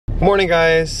Morning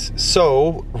guys.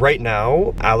 So right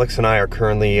now Alex and I are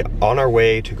currently on our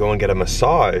way to go and get a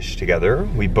massage together.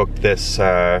 We booked this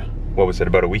what was it,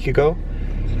 about a week ago?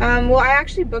 Well, I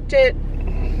actually booked it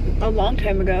a long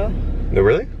time ago. No,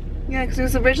 really? Yeah, because it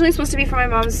was originally supposed to be for my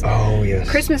mom's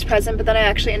Christmas present, but then I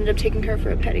actually ended up taking her for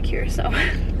a pedicure, so.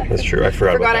 That's true, I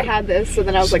forgot about that. I had this, so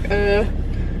then I was like,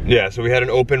 Yeah, so we had an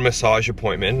open massage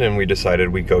appointment and we decided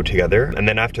we'd go together. And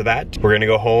then after that, we're gonna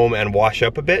go home and wash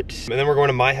up a bit. And then we're going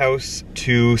to my house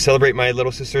to celebrate my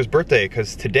little sister's birthday,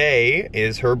 because today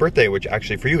is her birthday, which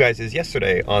actually for you guys is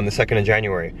yesterday on the 2nd of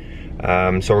January.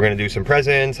 So we're gonna do some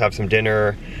presents, have some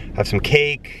dinner, have some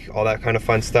cake, all that kind of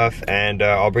fun stuff. And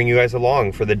I'll bring you guys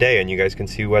along for the day and you guys can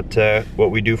see what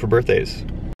we do for birthdays.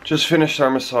 Just finished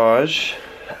our massage.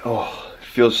 Oh, it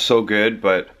feels so good,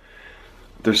 but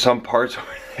there's some parts where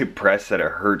they press that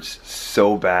it hurts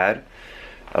so bad.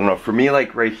 I don't know, for me,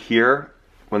 like right here,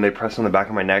 when they press on the back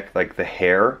of my neck, like the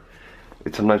hair,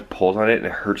 it sometimes pulls on it and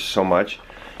it hurts so much.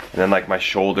 And then like my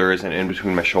shoulders and in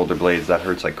between my shoulder blades, that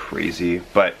hurts like crazy.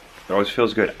 But it always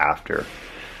feels good after.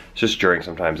 It's just during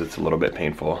sometimes it's a little bit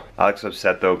painful. Alex is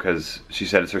upset though, because she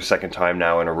said it's her second time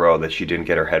now in a row that she didn't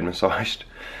get her head massaged.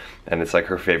 And it's like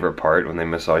her favorite part when they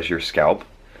massage your scalp.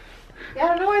 yeah, I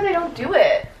don't know why they don't do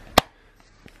it.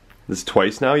 This is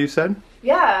twice now, you said?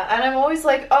 Yeah, and I'm always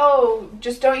like, oh,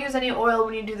 just don't use any oil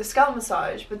when you do the scalp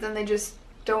massage, but then they just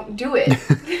don't do it.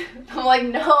 I'm like,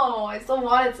 no, I still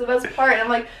want it, it's the best part. And I'm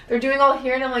like, they're doing all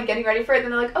here and I'm like getting ready for it,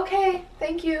 and they're like, okay,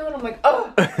 thank you. And I'm like,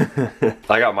 oh.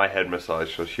 I got my head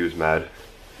massaged, so she was mad.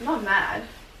 I'm not mad.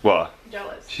 Well,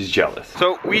 Jealous. she's jealous.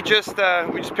 So we just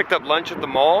picked up lunch at the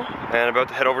mall and about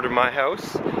to head over to my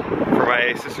house for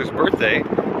my sister's birthday.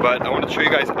 But I want to show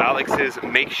you guys Alex's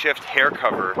makeshift hair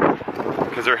cover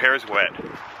because her hair is wet.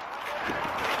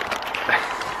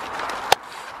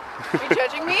 Are you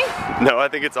judging me? No, I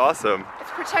think it's awesome.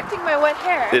 It's protecting my wet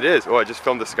hair. It is. Oh, I just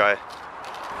filmed this guy.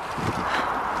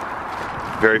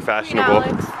 Very fashionable.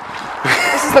 Alex.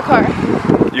 This is the car.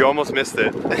 You almost missed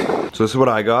it. So this is what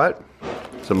I got.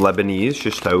 Some Lebanese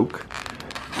shish taouk,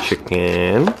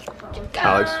 chicken.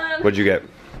 Alex, what'd you get?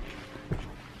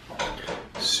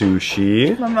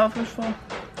 Sushi. My mouth is full.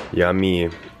 Yummy.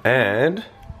 And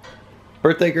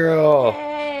birthday girl.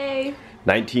 Yay!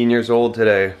 19 years old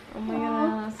today. Oh my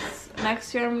goodness.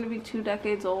 Next year I'm gonna be 2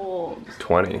 decades old.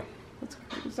 20. That's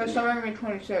crazy. So I'm gonna be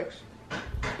 26.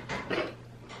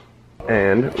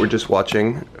 And we're just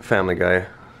watching Family Guy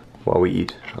while we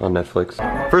eat on Netflix.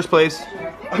 First place.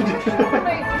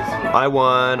 I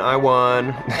won.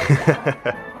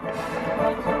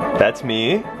 That's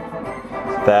me.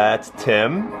 That's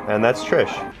Tim. And that's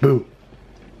Trish. Boo.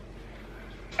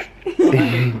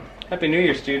 Happy New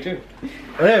Year's to you too.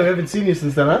 Oh yeah, we haven't seen you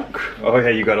since then, huh? Oh yeah,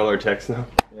 you got all our texts now?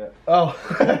 Yeah. Oh.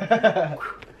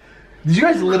 Did you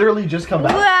guys literally just come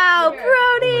back? Wow,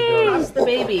 Brody! How's the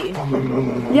baby?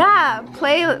 Yeah,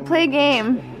 play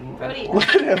game. Brody.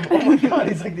 Look at him. Oh my god,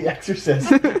 he's like the Exorcist.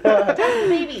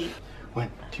 Baby. 1,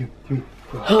 2, 3,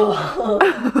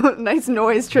 4. Nice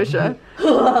noise, Trisha.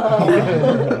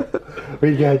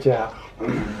 We got ya.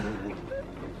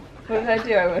 What did I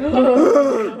do? I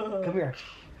went, Come here.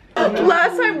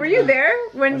 last time, were you there?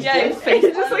 When his face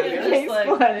just like planted, face just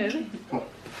like- planted.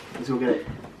 Let's go get it.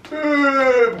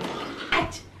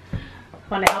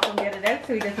 Want to help him get it out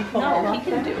so he doesn't fall No, off?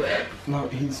 he can do it. No,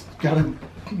 he's got him.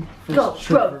 Go,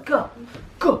 bro, go.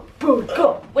 Go, bro,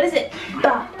 go. What is it?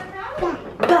 Ba. Ba.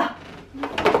 Ba.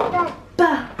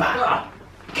 Bah.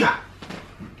 Gah.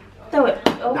 Throw it.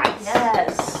 Oh, Nice.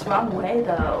 yes. Wrong way,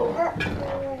 though.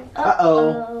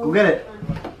 Uh-oh. Go get it.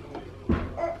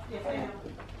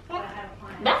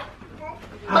 Ba.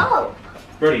 Ball.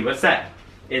 Brody, what's that?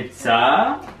 It's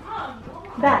a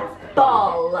Bat.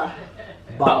 Ball.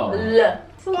 ball. L.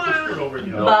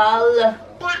 Ball. L.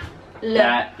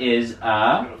 That is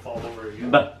a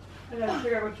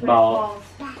ball.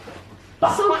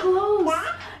 So close.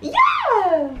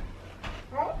 Yeah.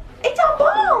 It's a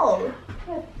ball.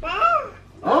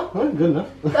 Oh, well, good enough.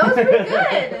 That was pretty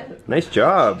good. Nice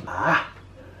job. Ah.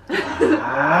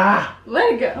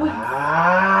 Let it go.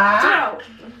 Ah. Throw.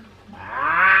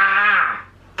 Ah.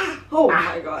 Oh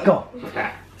my god. Go.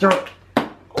 Throw it.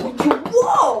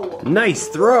 Whoa. Nice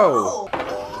throw.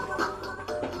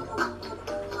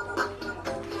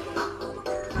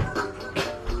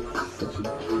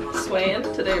 Swaying?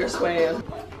 Today you're swaying.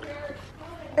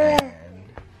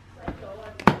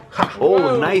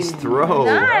 Oh, nice throw.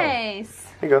 Nice.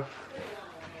 There you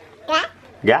go.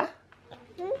 Yeah?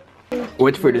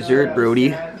 What's for dessert,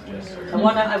 Brody? I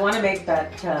wanna make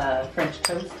that French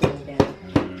toast thing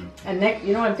again. And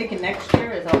you know what I'm thinking next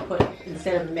year is I'll put,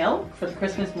 instead of milk for the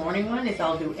Christmas morning one, is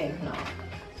I'll do eggnog.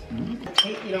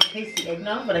 You don't taste the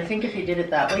eggnog, but I think if you did it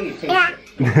that way, you taste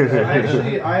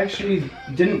it. I actually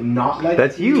didn't not like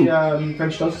That's you. the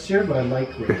French toast this year, but I like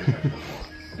it.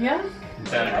 Yeah?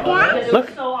 It Look,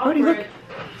 was so Brody, awkward look.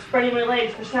 spreading my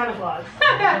legs for Santa Claus.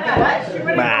 What? You're ready to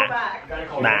go Bah. back. Santa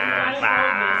Claus had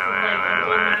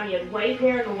like white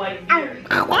hair and a white beard. And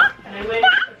I went a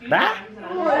few Bah. times and I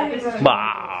was like, this is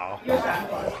Wow. your Santa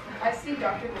Claus. I see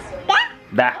Dr. Basile.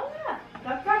 Bah. Oh yeah,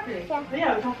 that's Doctor.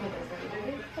 Yeah, we talked about this.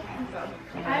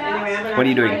 Anyway, What are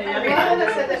you doing? Everyone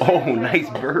that said that. Oh, nice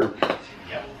burp.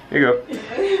 Here you go.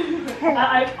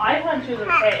 I went to the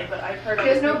okay, but I've heard She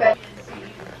has no bed.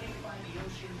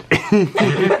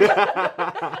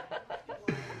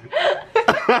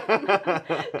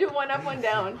 Do one up, one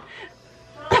down.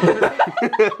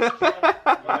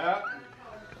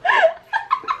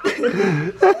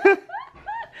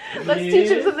 Let's teach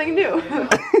him something new.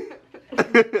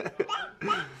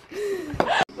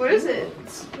 What is it?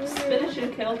 Spinach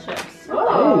and kale chips.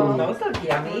 Oh. Those look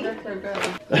yummy.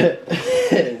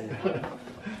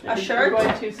 A shirt?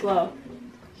 Going too slow.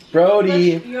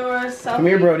 Brody, Your selfie. come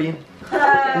here, Brody.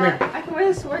 I can wear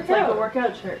this to work It's like a out.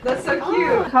 workout shirt. That's so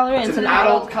cute. Coloring. It's an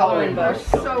adult coloring book.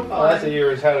 So Oh, that's fun. what you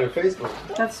were had on Facebook.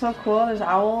 That's so cool. There's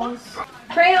owls.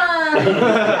 Crayon.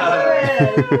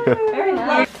 Very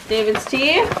nice. David's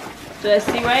tea. Did I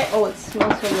see right? Oh, it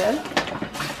smells so good.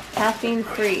 Caffeine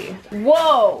free.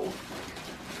 Whoa!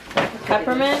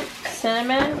 Peppermint,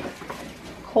 cinnamon,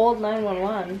 cold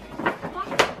 911.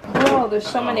 Whoa, there's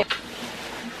so many.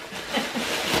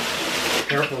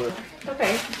 Careful.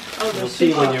 Okay. Oh, You'll there's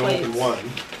see when sushi you plates. open one. I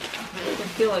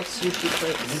feel like sushi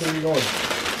plates. Where are you going?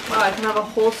 Wow, I can have a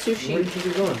whole Where sushi. do you think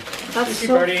you're going? That's Sushi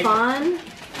so party. fun.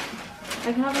 I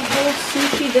can have a whole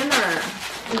sushi dinner.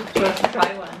 Let's try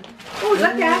one. Oh,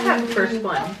 lucky I had the first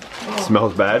one.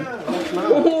 Smells bad.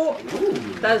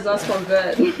 That does not smell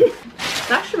good.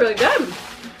 It's actually really good.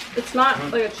 It's not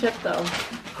like a chip though.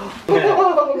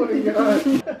 Oh my god.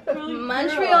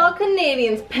 Montreal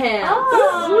Canadiens pants.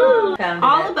 Found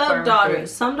All it about farm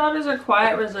daughters. Some daughters are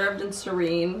quiet, reserved, and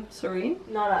serene. Serene?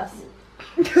 Not us.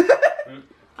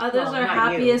 Others Well, are not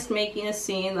happiest making a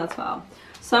scene. That's how.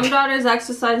 Some daughters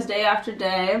exercise day after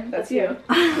day. That's you.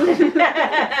 Others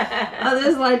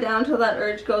lie down till that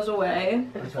urge goes away.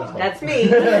 food. That's me.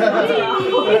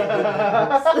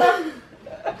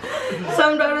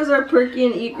 Some daughters are perky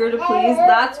and eager to please.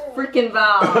 That's freaking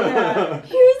Val.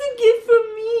 Here's a gift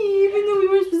from me, even though we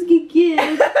weren't supposed to get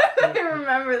gifts. I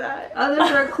remember that.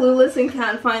 Others are clueless and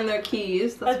can't find their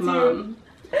keys. That's That's mom.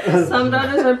 Some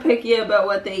daughters are picky about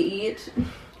what they eat.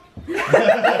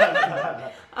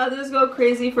 Others go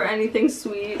crazy for anything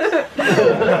sweet. All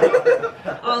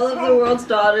of the world's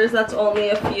daughters, that's only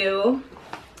a few.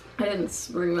 I didn't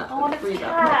bring that. Oh, it's read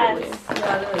that properly. cats.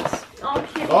 Yeah, it is. Oh,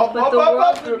 kitty. But the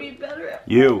world would be better if.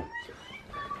 You.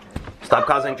 Stop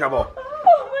causing trouble.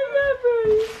 Oh my god,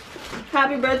 Brody.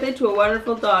 Happy birthday to a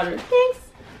wonderful daughter. Thanks.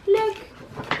 Look.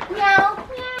 Meow.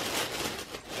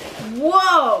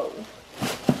 Whoa.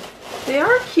 They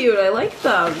are cute. I like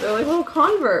them. They're like little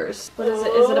Converse. What is it?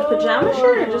 Is it a pajama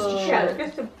shirt or just a shirt?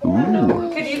 Just a Ooh.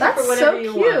 could use it That's for whatever so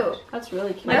you cute. want. That's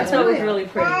really cute. I thought it was really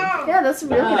pretty. Yeah, that's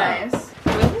really nice.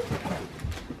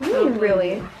 Really?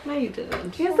 Really? No, you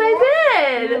didn't. Yes, I You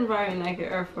did. didn't buy Nike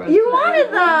Air Force. You wanted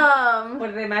them. What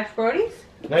do they match Brody's?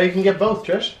 Now you can get both,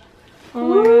 Trish.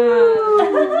 Oh my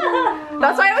god.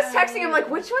 That's why I was texting him like,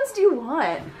 which ones do you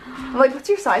want? I'm like, what's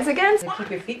your size again? Keep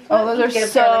your feet Oh, flat. those You are get a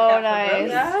so pair like that for nice.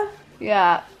 Brody's. Yeah?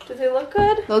 Yeah, Do they look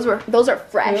good? those are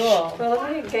fresh. Cool.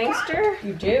 Really? Gangster?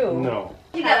 You do. No.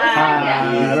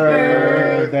 Happy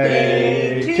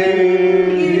birthday to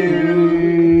you.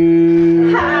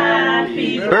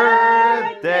 Happy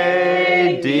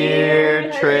Birthday, dear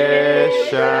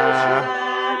Trisha.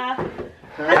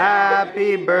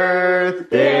 Happy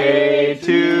birthday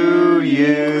to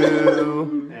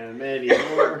you. And many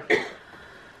more.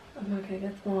 Okay,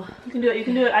 get more. You can do it. You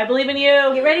can do it. I believe in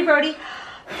you. You ready, Brody?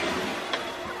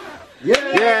 Yeah!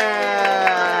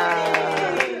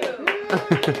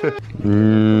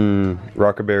 Mmm,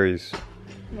 Rockaberries.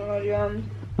 Oh, yum.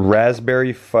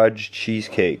 Raspberry fudge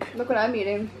cheesecake. Look what I'm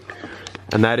eating.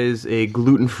 And that is a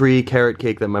gluten-free carrot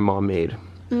cake that my mom made.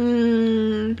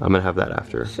 Mmm, I'm gonna have that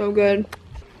after. so good.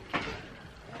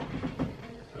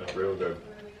 That's real good.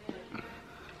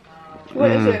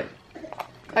 What is it?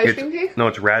 Ice cream cake? No,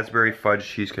 it's raspberry fudge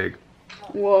cheesecake.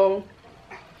 Whoa.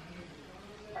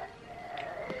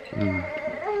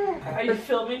 Are you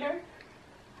filming her?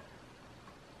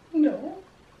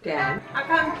 Dad.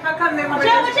 How come they're watch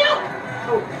out, watch out!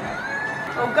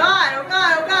 Oh God, oh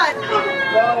God, oh God!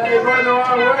 No, you're going the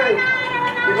wrong way.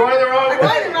 You're going the wrong I'm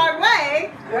going the wrong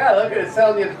way! Yeah, look at it,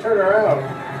 telling you to turn around.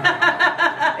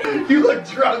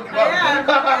 drunk.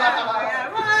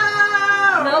 Yeah.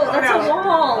 Whoa. No, that's a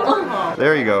wall.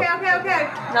 There you go. Okay, okay, okay.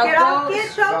 Now Get go. off,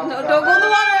 get choke. No, don't go in the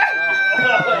water.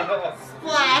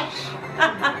 Splash.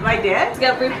 I did? It's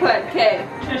got to be put. Okay.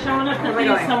 Trish, I want to put we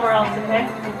these going? somewhere else, okay?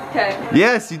 Okay.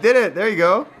 Yes, you did it. There you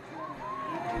go.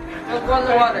 Don't go in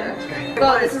the water.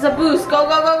 Go. This is a boost. Go,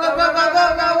 go, go, go, go, go,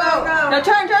 go, go, go. Now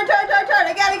turn, turn, turn, turn, turn.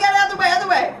 Again, again, other way, other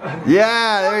way.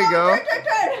 Yeah, there you go. Turn, turn,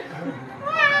 turn.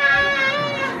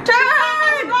 Turn.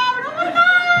 Oh my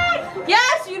God.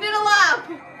 Yes, you did a lap.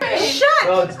 Shut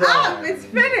Oh, it's done. up. It's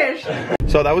finished.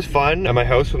 So that was fun at my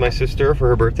house with my sister for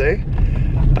her birthday.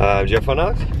 Did you have fun,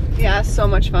 Alex? Yeah, so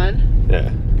much fun.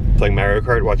 Yeah. It's like Mario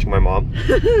Kart watching my mom.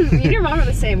 Me and your mom are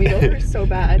the same. We both are so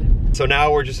bad. So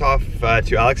now we're just off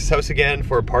to Alex's house again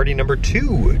for party number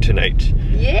 2 tonight.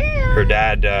 Yeah.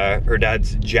 Her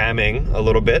dad's jamming a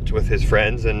little bit with his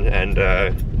friends and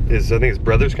I think his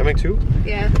brother's coming too.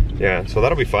 Yeah. Yeah, so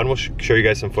that'll be fun. We'll show you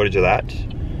guys some footage of that.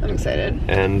 I'm excited.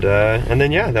 And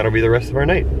then yeah, that'll be the rest of our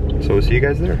night. So we'll see you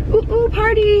guys there. Ooh, ooh,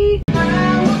 party.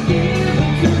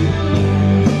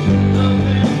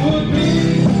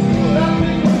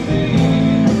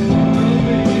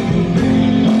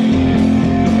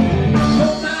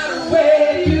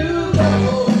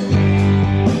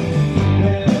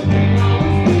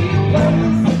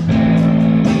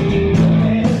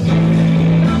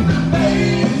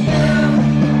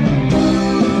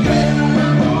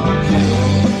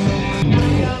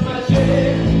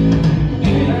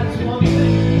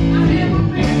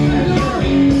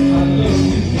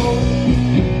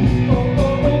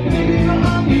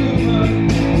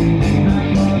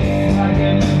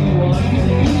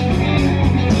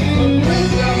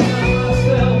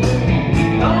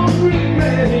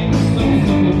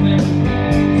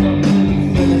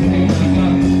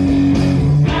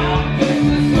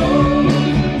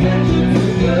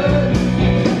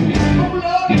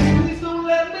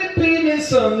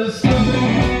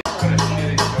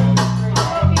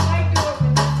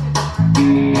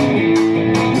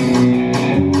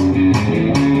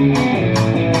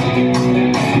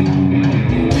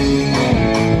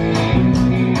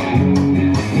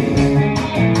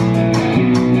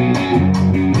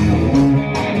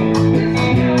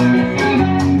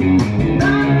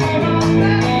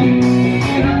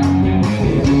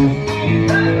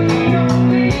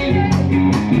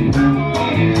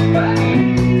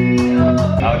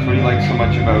 Alex, what do you like so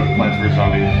much about Plants vs.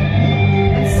 Zombies?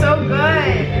 It's so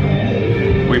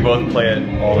good. We both play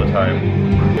it all the time.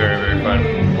 Very, very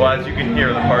fun. Well, as you can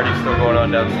hear, the party's still going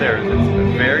on downstairs.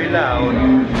 It's very loud,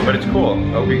 but it's cool.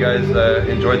 I hope you guys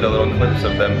enjoyed the little clips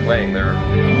of them playing. They're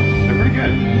pretty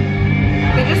good.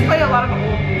 They just play a lot of old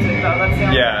music though. That's the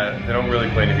only Yeah, they don't really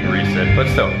play anything recent, but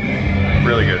still,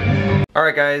 really good. All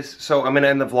right, guys, so I'm gonna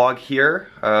end the vlog here.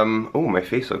 Oh, my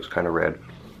face looks kind of red.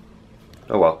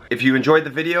 Oh well. If you enjoyed the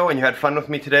video and you had fun with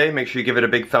me today, make sure you give it a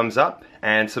big thumbs up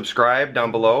and subscribe down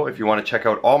below if you want to check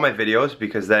out all my videos,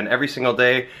 because then every single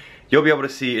day you'll be able to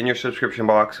see in your subscription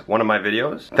box one of my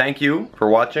videos. Thank you for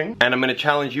watching, and I'm going to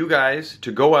challenge you guys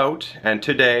to go out and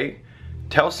today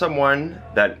tell someone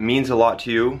that means a lot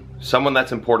to you, someone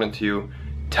that's important to you,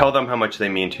 tell them how much they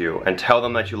mean to you, and tell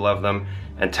them that you love them,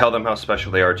 and tell them how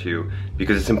special they are to you,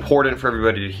 because it's important for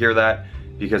everybody to hear that,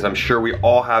 because I'm sure we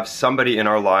all have somebody in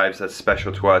our lives that's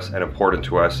special to us and important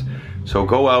to us. So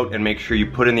go out and make sure you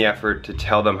put in the effort to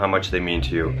tell them how much they mean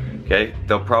to you, okay?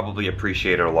 They'll probably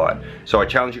appreciate it a lot. So I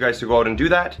challenge you guys to go out and do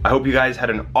that. I hope you guys had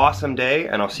an awesome day,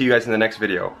 and I'll see you guys in the next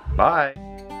video. Bye.